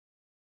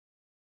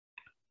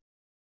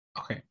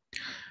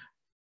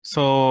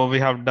So we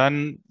have done,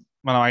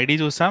 మనం ID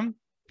చూసాం,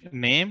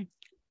 name,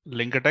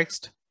 link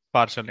text,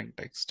 partial link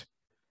text.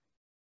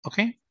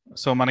 Okay,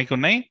 so మనకి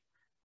ఉన్నాయి.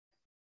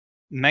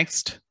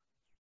 Next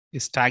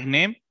is tag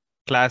name,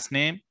 class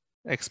name,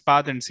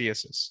 XPath and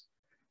CSS.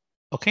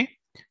 Okay,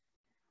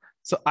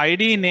 so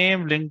ID,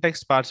 name, link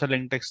text, partial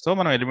link text తో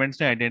మనం elements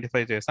ని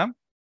identify చేసాం.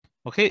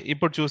 Okay,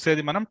 ఇప్పుడు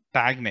చూసేది మనం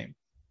ట్యాగ్ నేమ్.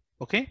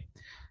 ఓకే,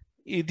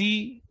 ఇది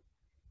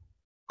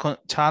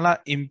చాలా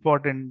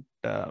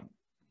ఇంపార్టెంట్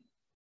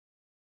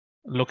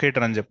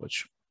లొకేటర్ అని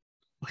చెప్పొచ్చు.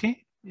 Okay,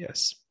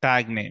 yes,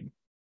 tag name.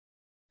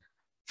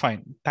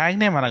 Fine, tag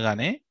name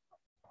అనగానే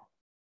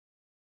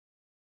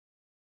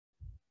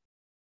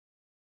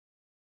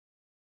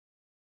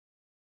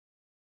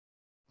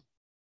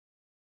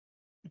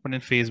ఇప్పుడు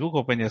నేను ఫేస్బుక్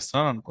ఓపెన్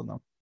చేస్తున్నాను అనుకుందాం.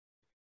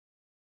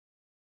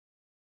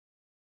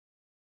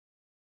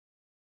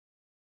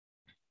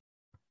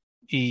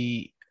 ఈ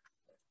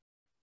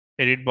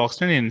ఎడిట్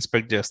బాక్స్ని నేను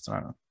ఇన్స్పెక్ట్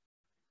చేస్తున్నాను.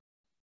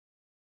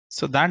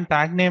 సో దాని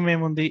ట్యాగ్ నేమ్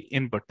ఏముంది?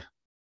 Input,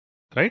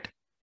 right?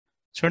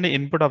 చూడండి,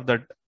 input of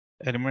that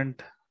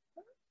element,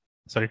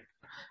 sorry,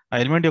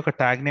 ఆ ఎలిమెంట్ యొక్క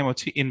ట్యాగ్ నేమ్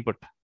వచ్చి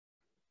ఇన్పుట్.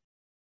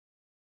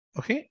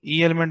 ఓకే, ఈ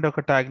ఎలిమెంట్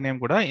యొక్క ట్యాగ్ నేమ్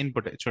కూడా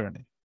ఇన్పుటే.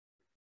 చూడండి,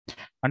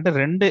 అంటే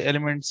రెండు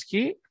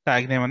ఎలిమెంట్స్కి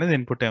ట్యాగ్ నేమ్ అనేది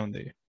ఇన్పుటే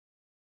ఉంది.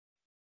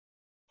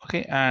 ఓకే,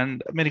 అండ్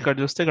మీరు ఇక్కడ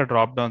చూస్తే ఇక్కడ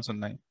డ్రాప్ డౌన్స్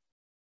ఉన్నాయి,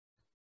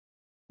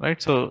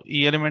 రైట్? సో ఈ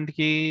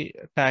ఎలిమెంట్కి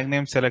ట్యాగ్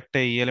నేమ్ సెలెక్ట్,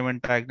 ఈ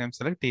ఎలిమెంట్ ట్యాగ్ నేమ్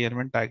సెలెక్ట్, ఈ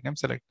element tag name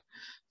select.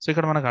 So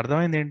ఇక్కడ మనకు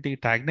అర్థమైంది ఏంటి?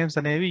 ట్యాగ్ నేమ్స్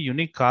అనేవి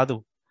యూనిక్ కాదు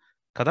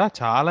కదా,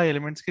 చాలా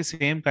ఎలిమెంట్స్కి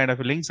సేమ్ కైండ్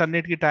ఆఫ్. లింక్స్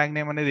అన్నిటికీ ట్యాగ్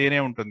నేమ్ అనేది ఏనే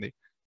ఉంటుంది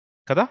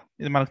కదా,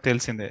 ఇది మనకు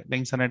తెలిసిందే.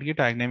 లింక్స్ అన్నిటికీ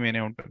ట్యాగ్ నేమ్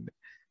ఏనే ఉంటుంది.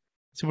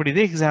 సో ఇప్పుడు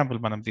ఇదే ఎగ్జాంపుల్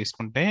మనం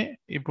తీసుకుంటే,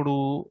 ఇప్పుడు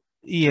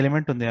ఈ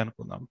ఎలిమెంట్ ఉంది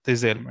అనుకుందాం,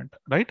 దిస్ ఎలిమెంట్,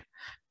 రైట్?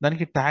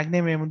 దానికి ట్యాగ్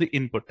నేమ్ ఏముంది?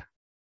 ఇన్పుట్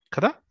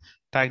కదా,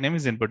 ట్యాగ్ నేమ్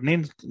ఇస్ ఇన్పుట్.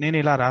 నేను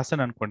ఇలా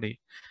రాస్తాను అనుకోండి,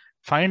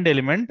 find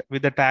element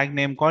with the tag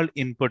name called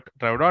input,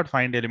 drive dot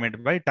find element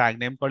by tag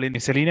name called in.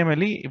 Selenium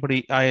వెళ్ళి ఇప్పుడు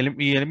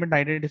ఈ ఎలిమెంట్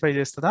ఐడెంటిఫై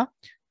చేస్తుందా?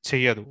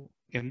 చెయ్యదు.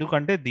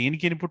 ఎందుకంటే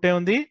దీనికి ఇన్పుటే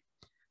ఉంది,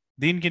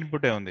 దీనికి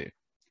ఇన్పుటే ఉంది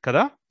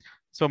కదా.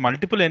 So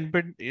multiple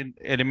input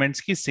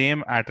ఎలిమెంట్స్కి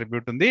same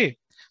attribute ఉంది.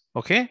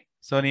 ఓకే,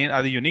 సో నేను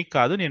అది యూనిక్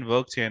కాదు, నేను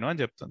వర్క్ చేయను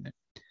అని చెప్తుంది.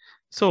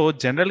 సో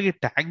జనరల్గా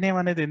ట్యాగ్ నేమ్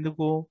అనేది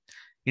ఎందుకు?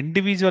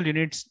 ఇండివిజువల్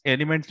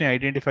ఎలిమెంట్స్ని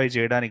ఐడెంటిఫై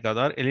చేయడానికి కాదు,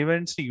 ఆర్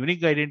ఎలిమెంట్స్ని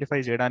యూనిక్గా ఐడెంటిఫై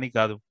చేయడానికి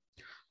కాదు.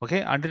 ఓకే,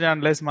 అంటే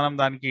అన్లెస్ మనం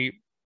దానికి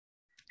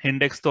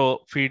ఇండెక్స్తో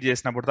ఫీడ్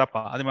చేసినప్పుడు తప్ప,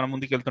 అది మనం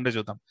ముందుకు వెళ్తుంటే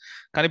చూద్దాం.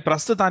 కానీ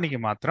ప్రస్తుతానికి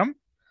మాత్రం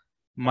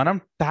మనం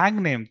ట్యాగ్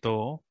నేమ్తో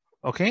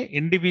ఓకే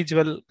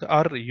ఇండివిజువల్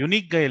ఆర్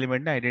యూనిక్గా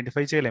ఎలిమెంట్ని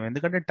ఐడెంటిఫై చేయలేము,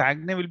 ఎందుకంటే tag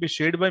name will be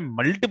shared by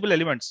multiple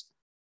elements.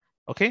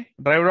 Okay,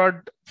 drive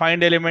dot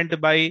find element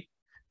by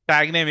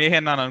tag name ఏ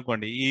అన్నాను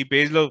అనుకోండి, ఈ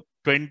పేజ్లో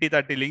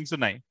 20-30 లింక్స్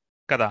ఉన్నాయి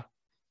కదా,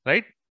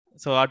 రైట్?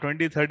 సో ఆ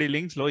 20-30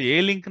 లింక్స్లో ఏ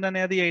లింక్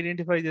అనేది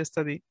ఐడెంటిఫై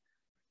చేస్తుంది,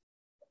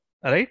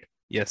 రైట్?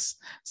 ఎస్.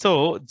 సో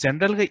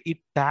జనరల్గా ఈ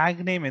ట్యాగ్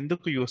నేమ్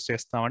ఎందుకు యూస్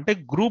చేస్తామంటే,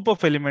 గ్రూప్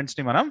ఆఫ్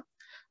ఎలిమెంట్స్ని మనం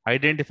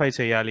ఐడెంటిఫై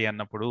చేయాలి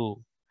అన్నప్పుడు,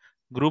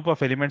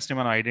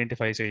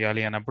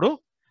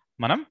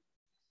 మనం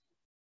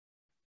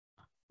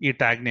ఈ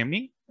ట్యాగ్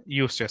నేమ్ని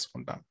యూస్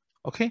చేసుకుంటాం.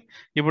 ఓకే,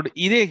 ఇప్పుడు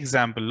ఇదే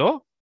ఎగ్జాంపుల్లో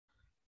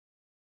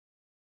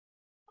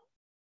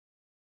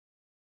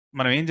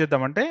మనం ఏం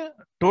చేద్దామంటే,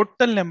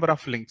 total number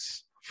of links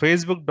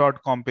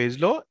facebook.com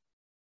పేజ్లో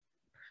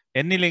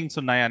ఎన్ని లింక్స్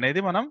ఉన్నాయి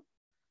అనేది మనం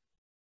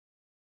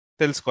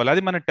తెలుసుకోవాలి.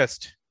 అది మన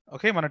టెస్ట్.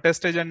 ఓకే, మన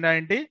టెస్ట్ ఎజెండా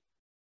ఏంటి?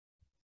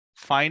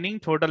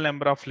 Finding total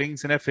number of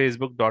links in a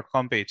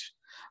facebook.com page.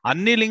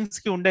 అన్ని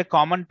లింక్స్కి ఉండే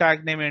కామన్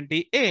ట్యాగ్ నేమ్ ఏంటి?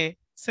 ఏ.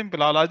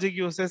 సింపుల్, ఆ లాజిక్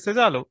యూస్ చేస్తే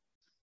చాలు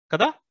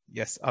కదా.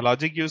 ఎస్, ఆ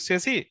లాజిక్ యూస్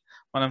చేసి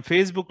మనం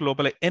ఫేస్బుక్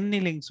లోపల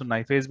ఎన్ని లింక్స్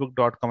ఉన్నాయి,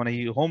 facebook.com అనే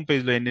ఈ హోమ్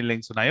పేజ్లో ఎన్ని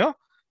లింక్స్ ఉన్నాయో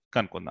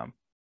కనుక్కుందాం.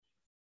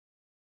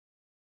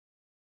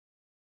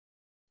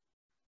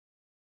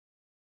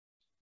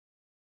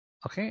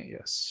 Okay,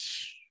 yes,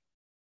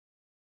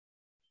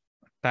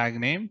 tag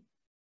name,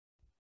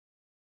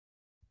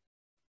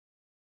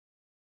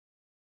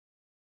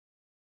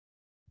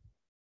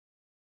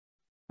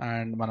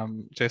 and మనం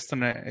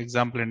చేస్తున్న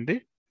ఎగ్జాంపుల్ ఏంటి?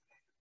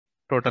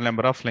 Total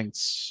number of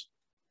links,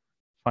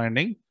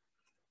 finding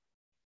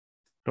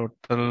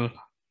total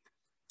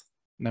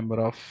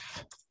number of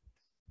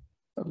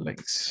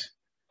links.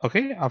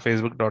 Okay, ఆ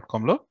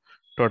facebook.comలో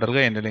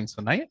టోటల్గా ఎన్ని లింక్స్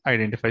ఉన్నాయి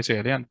ఐడెంటిఫై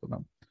చేయాలి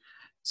అనుకుందాం.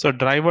 సో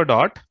డ్రైవర్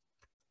డాట్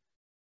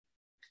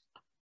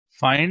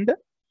ఫైండ్,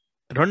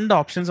 రెండు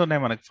ఆప్షన్స్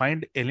ఉన్నాయి మనకి,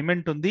 ఫైండ్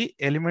ఎలిమెంట్ ఉంది,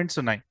 ఎలిమెంట్స్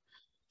ఉన్నాయి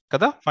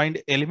కదా. ఫైండ్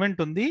ఎలిమెంట్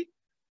ఉంది,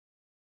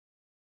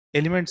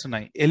 ఎలిమెంట్స్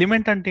ఉన్నాయి.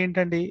 ఎలిమెంట్ అంటే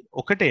ఏంటండి?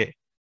 ఒకటే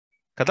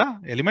కదా,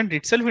 element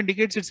it self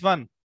indicates it's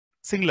one,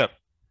 singular.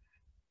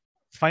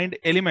 Find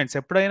elements,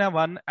 ఎప్పుడైనా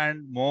వన్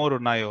అండ్ మోర్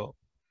ఉన్నాయో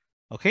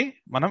ఓకే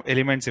మనం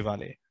ఎలిమెంట్స్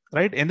ఇవ్వాలి,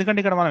 రైట్? ఎందుకంటే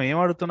ఇక్కడ మనం ఏం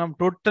అడుగుతున్నాం?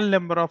 టోటల్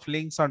నెంబర్ ఆఫ్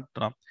లింక్స్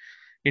అంటున్నాం.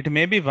 It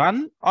may be one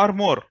or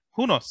more,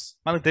 who knows,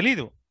 మనకు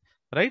తెలీదు,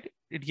 right?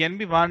 It can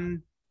be one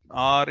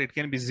or it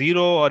can be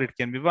 0 are it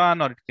can be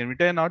 1 are it can be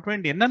 10 are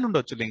 20, ఎన్నైనా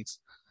ఉండొచ్చు లింక్స్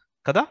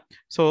కదా.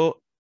 So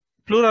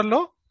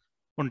ప్లూరల్లో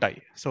ఉంటాయి.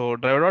 So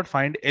drive dot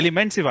find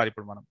elements ఇవ్వాలి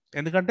ఇప్పుడు మనం,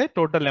 ఎందుకంటే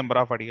టోటల్ నెంబర్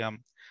ఆఫ్ అడిగాం,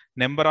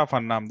 నెంబర్ ఆఫ్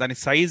అన్నాం, దాని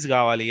సైజ్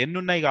కావాలి, ఎన్ని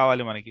ఉన్నాయి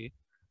కావాలి మనకి.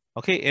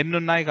 ఓకే, ఎన్ని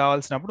ఉన్నాయి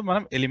కావాల్సినప్పుడు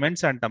మనం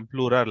ఎలిమెంట్స్ అంటాం,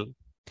 ప్లూరల్.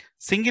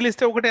 సింగిల్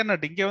ఇస్తే ఒకటే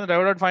అన్నట్టు, ఇంకేముంది,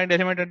 డ్రైవ్ డాట్ ఫైండ్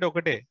ఎలిమెంట్ అంటే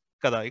ఒకటే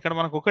కదా. ఇక్కడ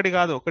మనకు ఒకటి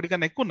కాదు, ఒకటి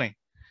కన్నా ఎక్కువ ఉన్నాయి,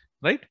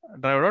 right.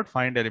 Drive dot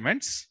find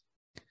elements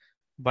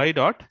by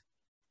dot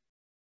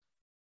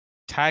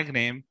tag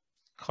name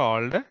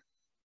called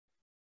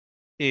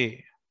a.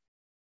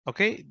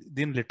 Okay,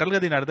 దీని లిటరల్గా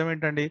దీని అర్థం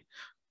ఏంటండి,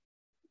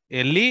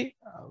 వెళ్ళి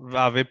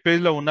ఆ వెబ్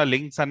పేజ్లో ఉన్న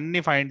లింక్స్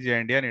అన్ని ఫైండ్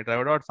చేయండి అని.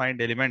 Drive dot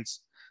find elements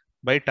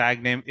by tag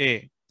name ఏ.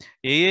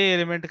 ఏ ఏ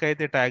ఎలిమెంట్కి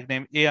అయితే ట్యాగ్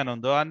నేమ్ ఏ అని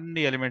ఉందో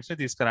అన్ని ఎలిమెంట్స్ని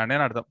తీసుకురండి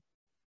అని అర్థం.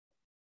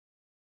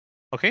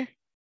 Okay,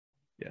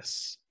 yes,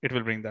 it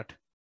will bring that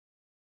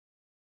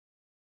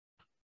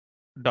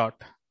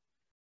dot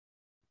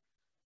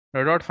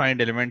dot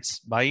find elements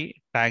by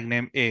tag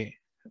name A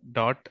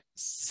dot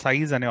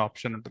size అనే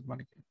ఆప్షన్ ఉంటుంది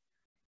మనకి.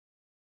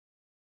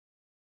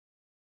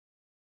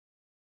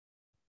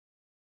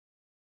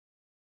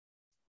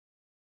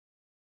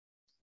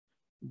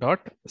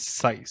 Dot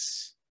size.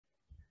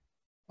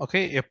 ఓకే,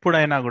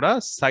 ఎప్పుడైనా కూడా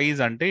సైజ్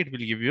అంటే it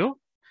will give you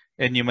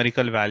A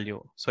numerical value.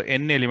 So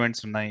ఎన్ని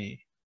ఎలిమెంట్స్ ఉన్నాయి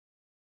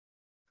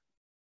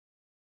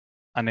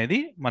అనేది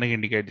మనకి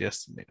ఇండికేట్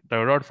చేస్తుంది.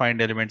 Dot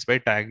find elements by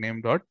tag name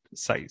dot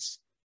size.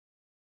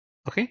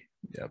 Okay,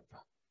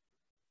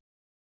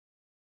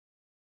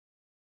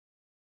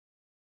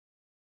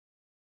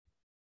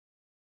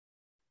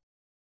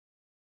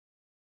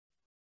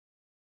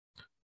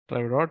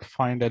 dot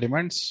find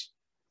elements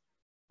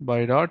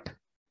by dot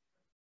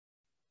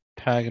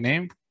tag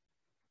name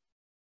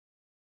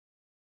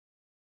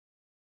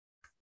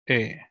A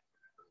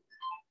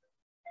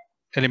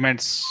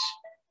elements.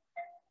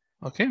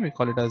 Okay, we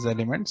call it as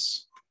elements,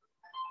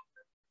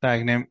 tag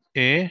name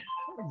a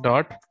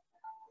dot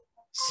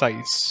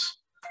size.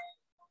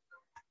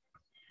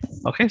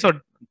 Okay, so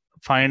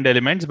find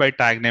elements by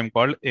tag name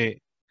called a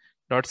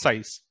dot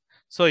size.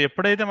 So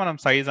ఎప్పుడైతే మనం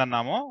size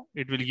అన్నామో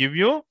it will give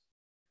you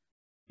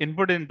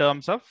input in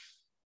terms of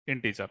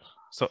integer.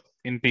 So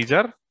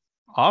integer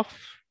of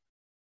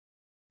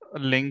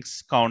links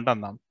count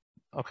అన్నాం.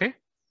 Okay,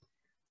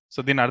 so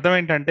దీని అర్థం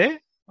ఏంటంటే,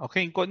 okay,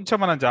 ఇంకొంచెం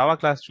మనం Java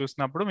class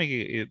చూసినప్పుడు మీకు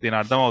దీని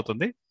అర్థం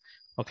అవుతుంది.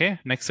 ఓకే,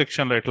 నెక్స్ట్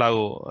సెక్షన్లో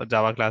ఎట్లాగో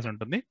జావా క్లాస్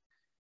ఉంటుంది.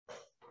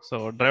 So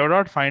drive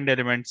dot find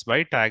elements by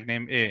tag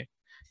name ఏ.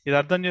 ఇది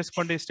అర్థం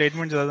చేసుకోండి,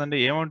 స్టేట్మెంట్ చదవండి,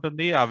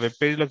 ఏముంటుంది, ఆ వెబ్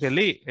పేజ్లోకి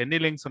వెళ్ళి ఎన్ని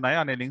లింక్స్ ఉన్నాయో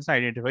అన్ని లింక్స్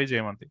ఐడెంటిఫై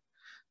చేయమంది.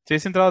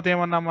 చేసిన తర్వాత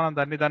ఏమన్నాం మనం,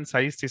 దాని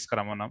సైజ్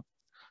తీసుకురామన్నాం.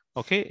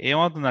 ఓకే,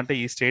 ఏమవుతుందంటే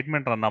ఈ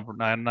స్టేట్మెంట్ రన్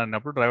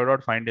అన్నప్పుడు drive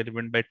dot find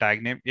element by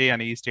tag name ఏ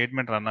అని ఈ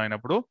స్టేట్మెంట్ రన్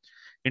అయినప్పుడు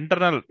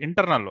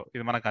ఇంటర్నల్లో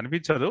ఇది మనకు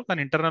అనిపించదు, కానీ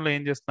ఇంటర్నల్లో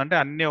ఏం చేస్తుందంటే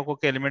అన్ని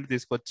ఒక్కొక్క ఎలిమెంట్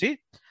తీసుకొచ్చి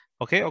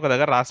ఓకే ఒక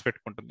దగ్గర రాసి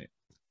పెట్టుకుంటుంది.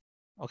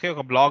 ఓకే,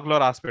 ఒక బ్లాగ్లో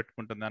రాసి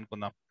పెట్టుకుంటుంది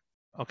అనుకుందాం.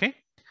 ఓకే,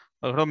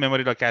 ఎక్కడో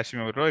మెమరీలో, క్యాష్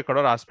మెమరీలో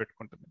ఎక్కడో రాసి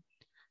పెట్టుకుంటుంది.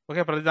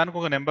 ఓకే, ప్రతిదానికి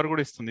ఒక నెంబర్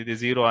కూడా ఇస్తుంది, ఇది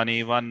 0 అని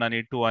 1 అని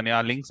 2 అని. ఆ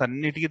లింక్స్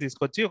అన్నిటికీ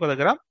తీసుకొచ్చి ఒక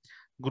దగ్గర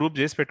గ్రూప్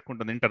చేసి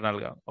పెట్టుకుంటుంది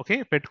ఇంటర్నల్గా. ఓకే,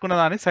 పెట్టుకున్న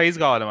దాని సైజ్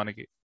కావాలి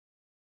మనకి,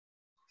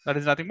 దట్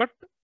ఈస్ నథింగ్ బట్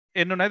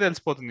ఎన్ని ఉన్నాయో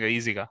తెలిసిపోతుంది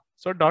ఈజీగా.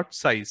 So dot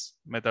size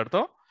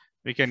మెథడ్తో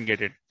we can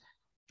get it.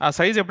 ఆ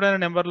సైజ్ ఎప్పుడైనా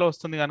నెంబర్లో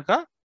వస్తుంది కనుక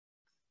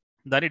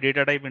దాన్ని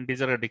డేటా టైప్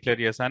ఇంటీజర్గా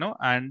డిక్లేర్ చేశాను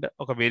అండ్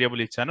ఒక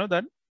వేరియబుల్ ఇచ్చాను,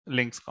 దాని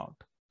లింక్స్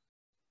కౌంట్.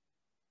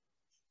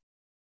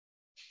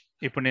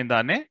 ఇప్పుడు నేను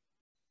దాన్ని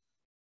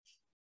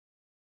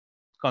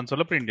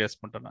కన్సోల్లో ప్రింట్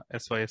చేసుకుంటున్నా,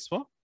 SYSO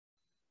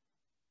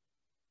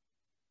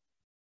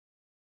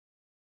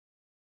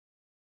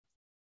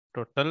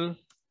total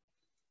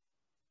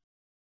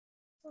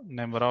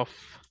number of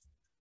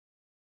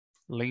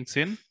links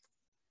in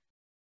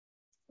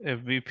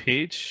every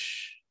page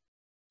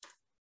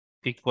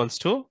equals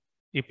to,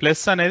 ఈ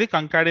ప్లస్ అనేది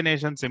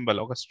కంకాడినేషన్ సింబల్,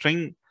 ఒక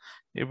స్ట్రింగ్.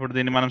 ఇప్పుడు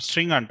దీన్ని మనం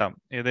స్ట్రింగ్ అంటాం,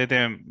 ఏదైతే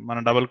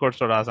మనం డబుల్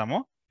కోట్స్లో రాసామో.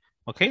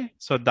 ఓకే,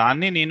 సో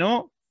దాన్ని నేను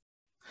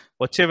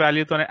వచ్చే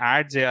వాల్యూతోనే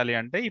యాడ్ చేయాలి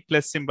అంటే ఈ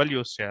ప్లస్ సింబల్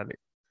యూస్ చేయాలి.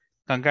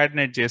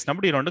 కంకాటినేట్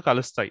చేసినప్పుడు ఈ రెండు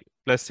కలుస్తాయి,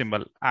 ప్లస్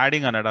సింబల్,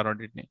 యాడింగ్ అన్నాడు ఆ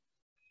రెండింటిని.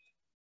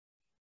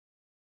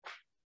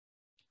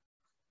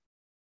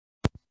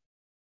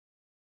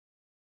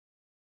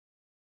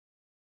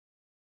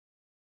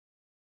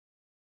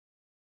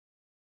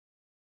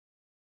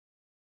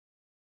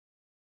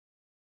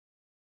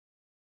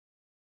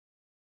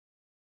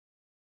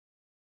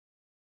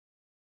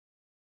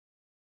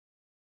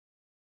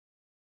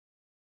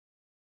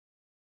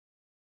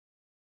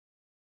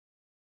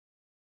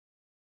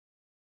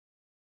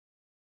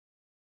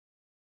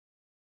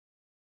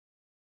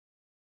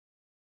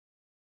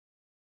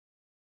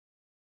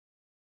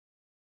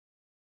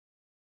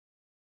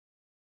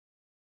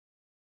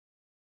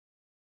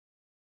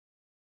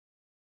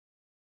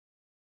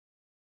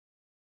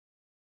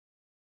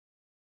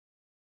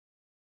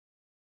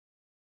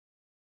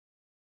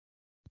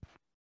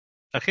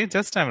 Okay,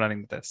 just I'm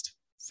running the test.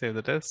 Save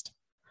the test,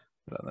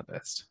 run the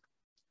test.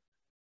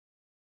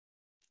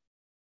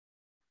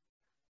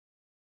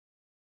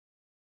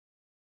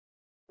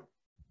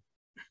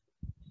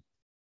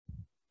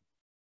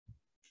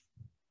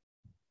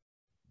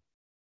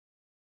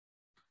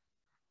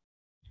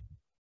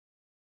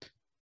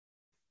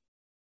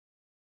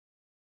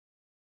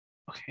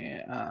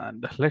 Okay,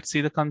 and let's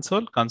see the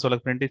console. Console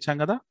print ఇచ్చాం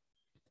కదా.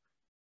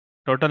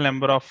 Total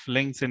number of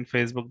links in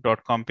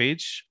facebook.com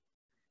page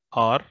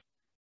are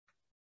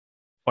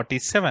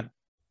 47.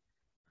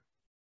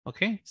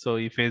 Okay, so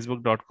ఈ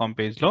facebook.com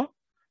పేజ్లో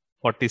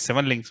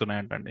 47 links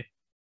ఉన్నాయంటండి,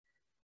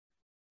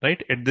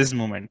 right, at this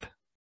moment.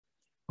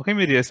 Okay,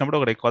 మీరు చేసినప్పుడు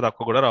ఒకటి ఎక్కువ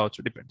తక్కువ కూడా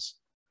రావచ్చు, depends.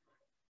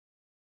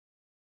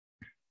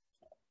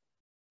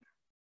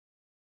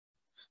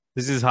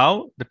 This is how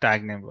the tag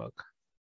name work.